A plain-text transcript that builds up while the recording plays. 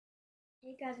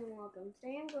Hey guys and welcome.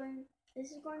 Today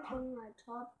this is going to be my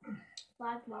top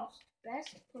 5 most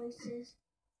best places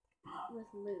with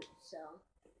loot. So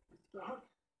let's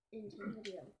get into the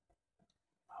video.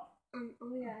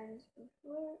 Oh yeah, and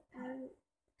before I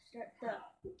start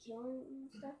the killing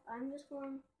and stuff, I'm just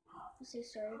going to say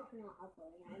sorry for not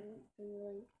uploading. I haven't been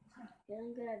really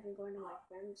feeling good. I've been going to my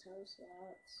friend's house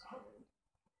lots.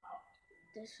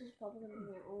 This was probably going to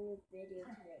be my only video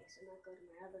today, so I'm not going to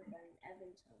my other friend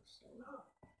Evan's house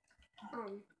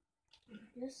soon.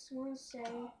 Just want to say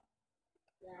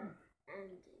that,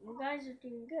 and you guys are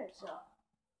doing good, so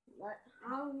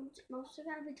I'm mostly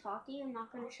going to be talking. I'm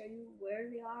not going to show you where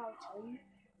they are. I'll tell you,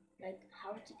 like,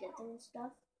 how to get them and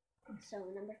stuff.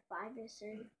 So, number 5 is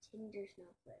Sir Tinder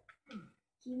Snowflake.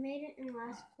 He made it in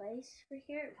last place for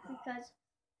here because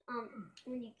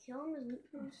when you kill him, his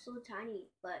loot pool is so tiny,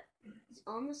 but he's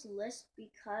on this list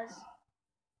because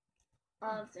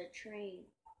of the train.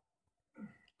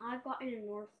 I got in a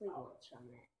North Fleet once from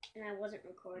it, and I wasn't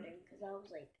recording because that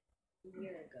was like a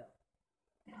year ago.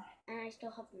 And I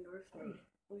still have the North Fleet.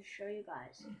 I'll show you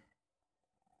guys.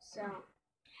 So,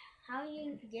 how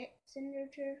you get Cinder,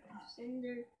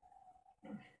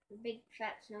 the big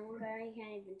fat snow guy, he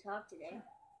can't even talk today.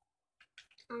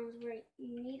 Where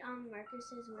you need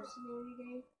Marcus's Mercenary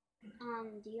Day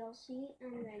DLC,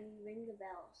 and then you ring the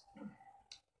bells.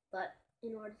 But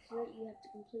in order to do it, you have to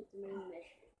complete the main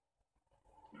mission.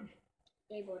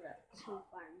 Able to farm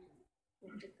him. You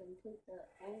have to complete the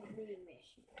only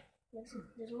mission.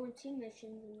 There's only 2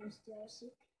 missions in this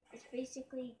DLC. It's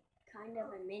basically kind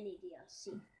of a mini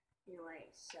DLC in a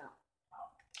way. So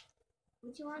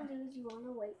what you want to do is you want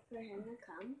to wait for him to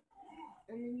come,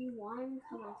 and then you want him to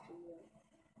come after you.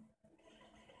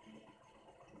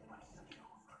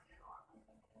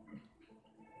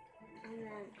 And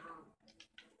then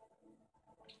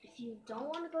if you don't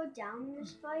want to go down in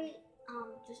this fight,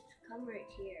 just come right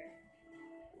here.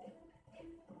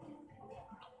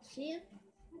 See?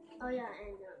 Oh yeah,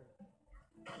 and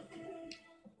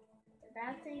the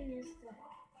bad thing is that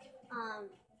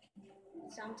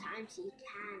sometimes he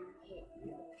can hit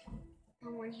you,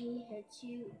 and when he hits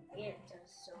you, it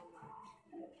does so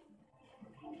much.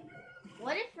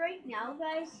 What if right now,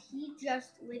 guys, he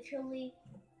just literally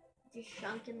just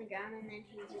sunk in the ground and then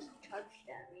he just charged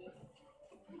at me?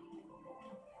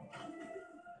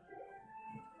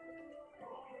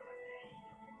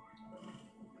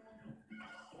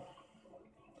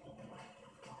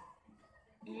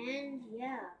 And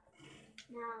yeah,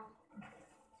 now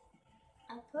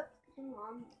I put him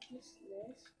on this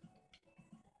list.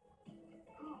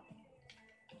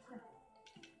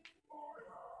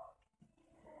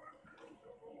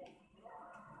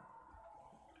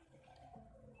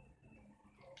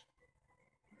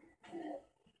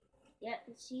 Yeah,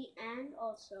 see, and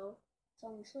also it's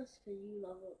on this list because you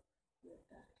level with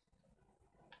that.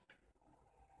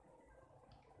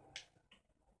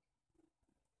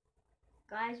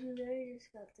 Guys, we literally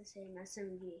just got the same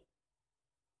SMG.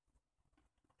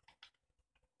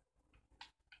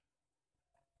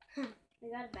 We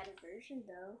got a better version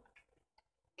though.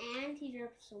 And he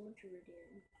dropped so much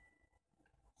iridium.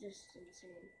 Just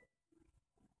insane.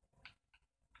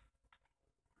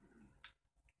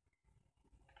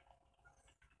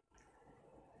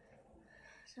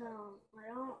 So I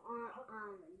don't want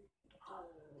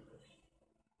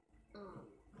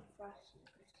frost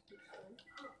snippers to keep going.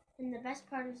 And the best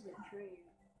part is the train.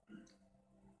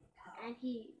 And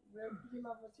he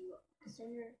levels you up.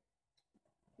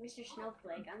 Mr.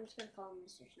 Snowflake. I'm just gonna call him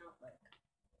Mr. Snowflake.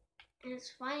 And it's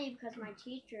funny because my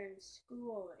teacher in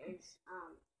school is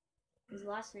his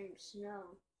last name is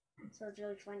Snow. So it's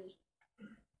really funny.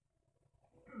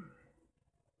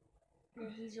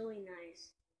 And he's really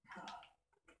nice.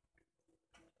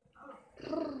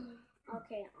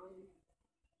 Okay,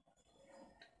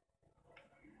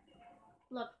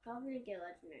 look, probably gonna get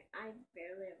legendary. I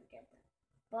barely ever get them.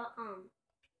 But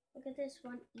look at this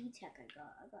one E-Tech I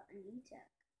got. I got an E-Tech.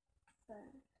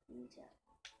 E-Tech.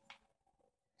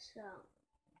 So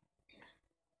yeah.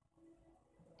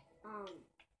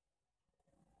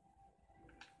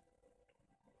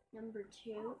 Number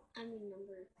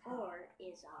 4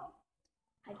 is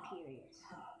Hyperius.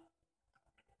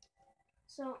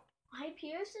 So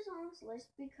Hyperius is on this list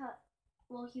because,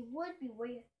 well, he would be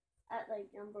way at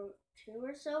like number 2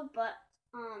 or so, but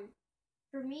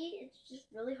for me it's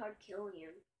just really hard killing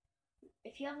him.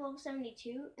 If you have level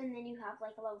 72 and then you have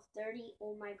like a level 30,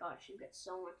 oh my gosh, you get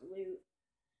so much loot.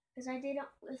 Because I did it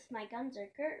with my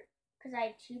Gunzerker, because I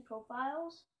have 2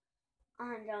 profiles,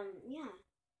 and yeah.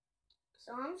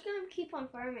 So I'm just gonna keep on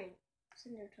farming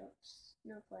Snowflake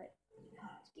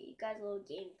to get you guys a little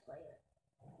gameplay.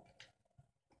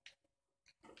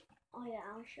 Oh yeah,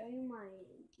 I'll show you my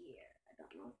gear. I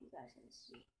don't know if you guys can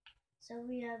see. So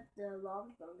we have the lava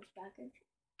bonus package.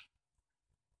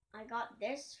 I got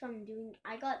this from doing.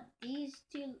 I got these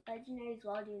two legendaries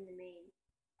while doing the main,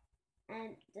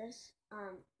 and this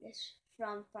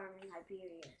from farming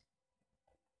Hyperius,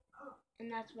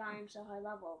 and that's why I'm so high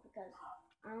level because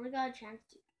I only got a chance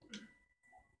to.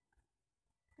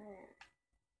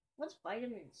 What's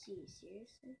vitamin C?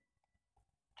 Seriously?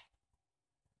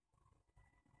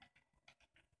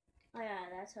 Oh yeah,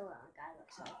 that's how a guy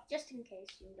looks like. Just in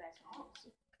case you guys want to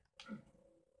see.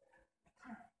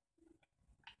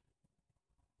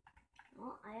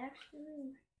 Well, I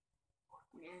actually,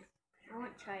 nah, I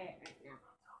won't try it right now.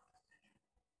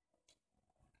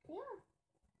 Yeah.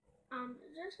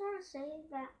 Just want to say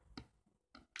that.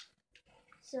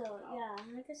 So yeah,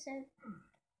 like I said,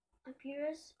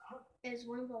 Hyperius is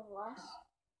one of the lost.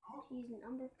 He's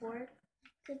number 4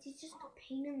 because he's just a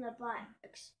pain in the butt.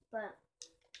 But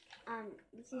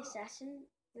with the assassin,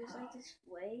 there's like this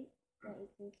way that you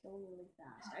can kill him really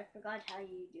fast. I forgot how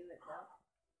you do it though.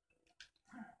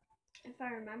 If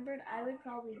I remembered, I would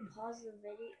probably pause the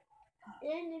video.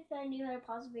 And if I knew how to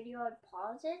pause the video, I'd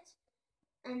pause it,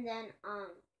 and then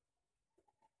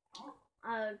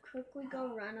I would quickly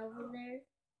go run over there,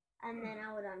 and then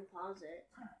I would unpause it.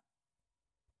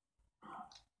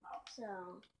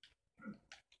 So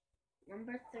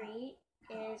number 3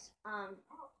 is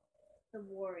the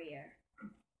warrior.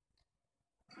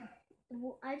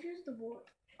 I choose the war.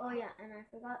 Oh yeah, and I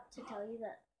forgot to tell you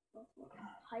that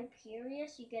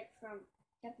Hyperius you get from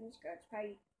Captain Skirt's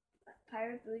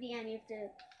pirate booty, and you have to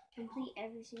complete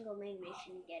every single main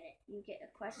mission to get it. You get a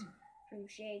quest from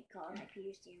Shade called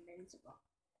Hyperius the Invincible.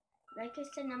 Like I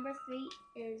said, number 3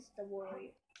 is the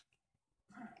warrior.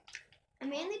 I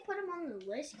mainly put him on the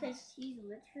list because he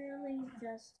literally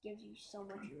just gives you so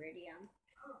much iridium.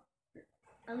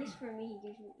 At least for me, he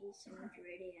gives me so much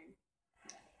iridium.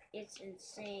 It's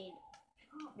insane.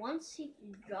 Once he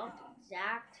dropped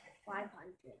exact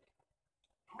 500.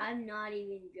 I'm not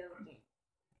even joking.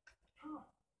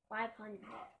 500.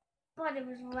 But it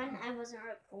was when I wasn't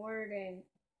recording.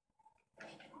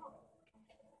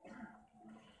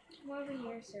 Come over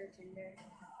here, Sir Tinder.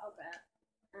 Okay.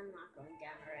 I'm not going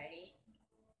down already.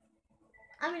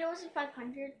 I mean, it wasn't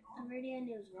 500 already, and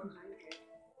it was 100.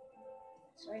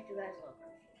 Sorry if you guys look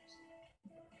confused.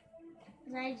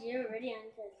 Because I had 0 iridium,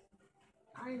 because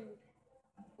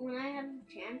when I have a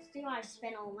chance to, I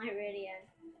spend all my iridium.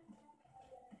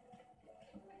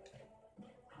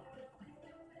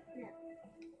 Yeah.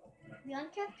 The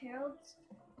uncapped herald's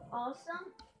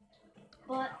awesome,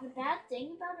 but the bad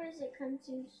thing about it is it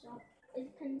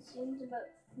consumes about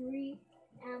 3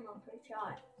 ammo per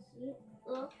shot. See,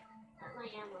 look at my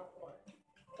ammo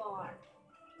bar.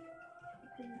 It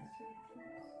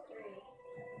consumes 3.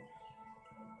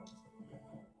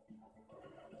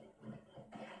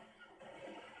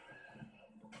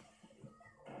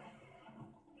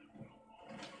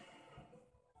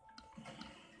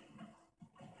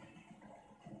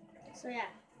 So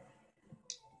yeah,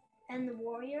 and the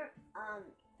warrior,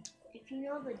 if you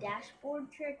know the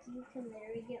dashboard trick, you can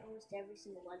literally get almost every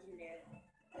single legendary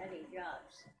that he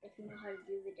drops. If you know how to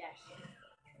do the dash.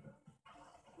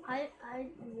 I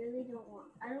really don't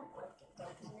I don't like it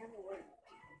though, because it never works.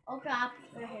 Oh crap,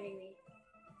 they're hitting me.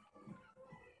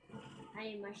 I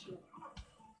need my shield.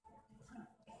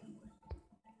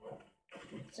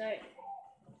 Sorry,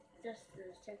 just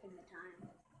checking the time.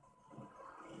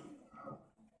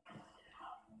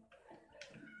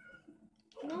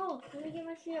 No, let me get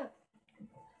my shield.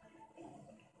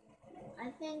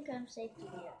 I think I'm safe to be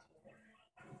up here.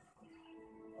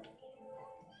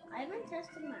 I haven't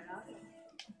tested my rocket.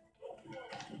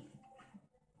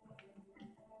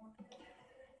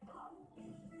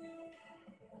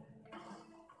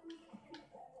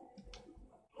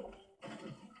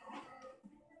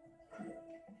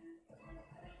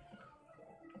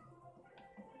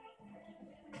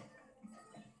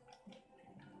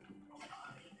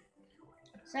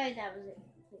 Sorry, that was a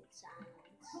complete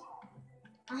silence.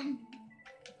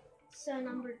 So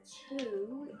number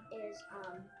 2 is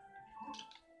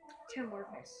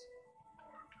Termorphous.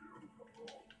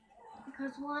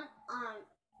 Because one,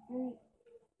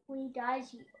 when he dies,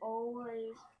 he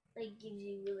always like gives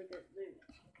you really good loot.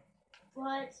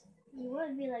 But he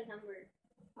would be like number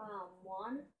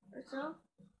 1 or so.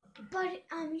 But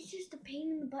he's just a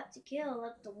pain in the butt to kill.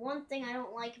 That's the one thing I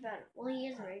don't like about it. Well, he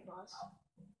is a raid boss.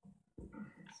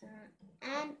 So,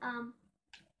 and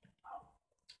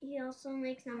he also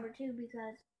makes number 2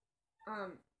 because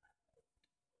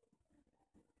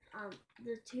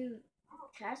the 2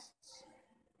 chests,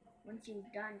 once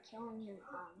you've done killing him,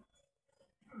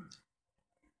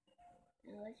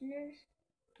 And legendaries?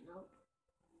 Nope.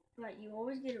 But you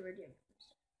always get iridium.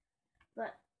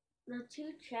 But the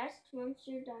 2 chests, once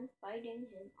you're done fighting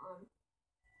him,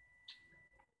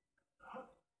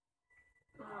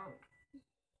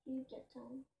 you get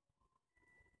some.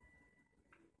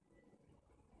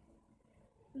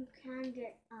 You can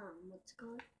get what's it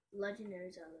called?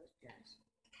 Legendaries out of those chests.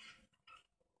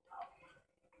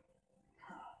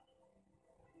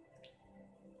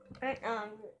 Right,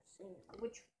 let's see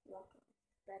which rock is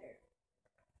better.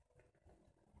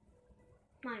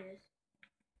 Mine is.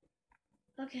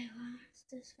 Okay, well, it's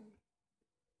this one.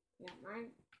 Yeah,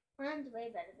 mine's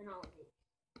way better than all of these.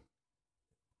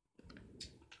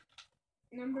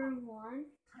 Number 1.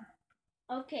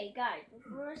 Okay, guys,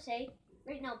 before I say,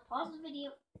 right now, pause the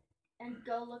video and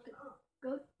go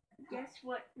guess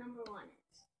what number 1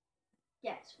 is.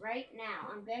 Yes, right now,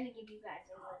 I'm gonna give you guys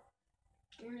a list.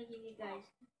 I'm gonna give you guys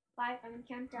 5. I'm gonna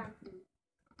count down from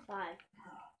 5.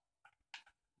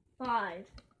 5,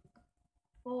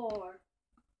 4,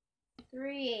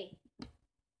 3,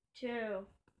 2,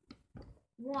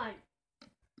 1.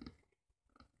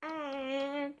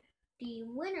 And the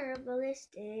winner of the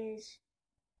list is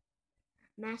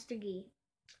Master Gee.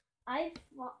 I've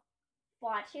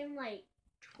fought him like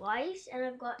twice and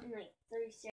I've gotten like 36.